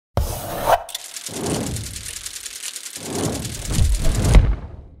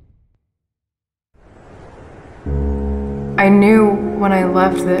I knew when I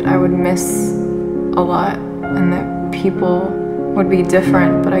left that I would miss a lot and that people would be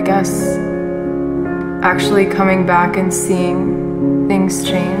different, but I guess actually coming back and seeing things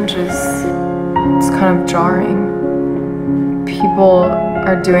change it's kind of jarring. People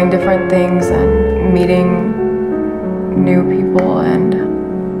are doing different things and meeting new people, and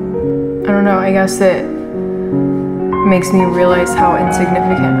I don't know, I guess it makes me realize how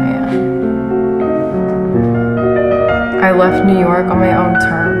insignificant I am. I left New York on my own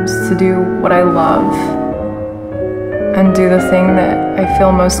terms to do what I love and do the thing that I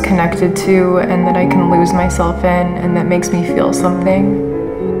feel most connected to and that I can lose myself in and that makes me feel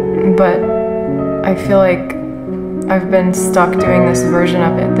something. But I feel like I've been stuck doing this version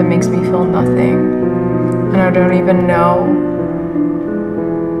of it that makes me feel nothing. And I don't even know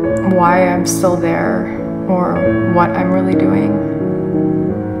why I'm still there or what I'm really doing.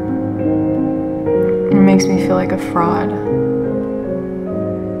 It makes me feel like a fraud.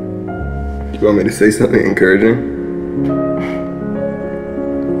 Do you want me to say something encouraging?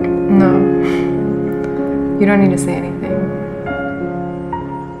 No. You don't need to say anything.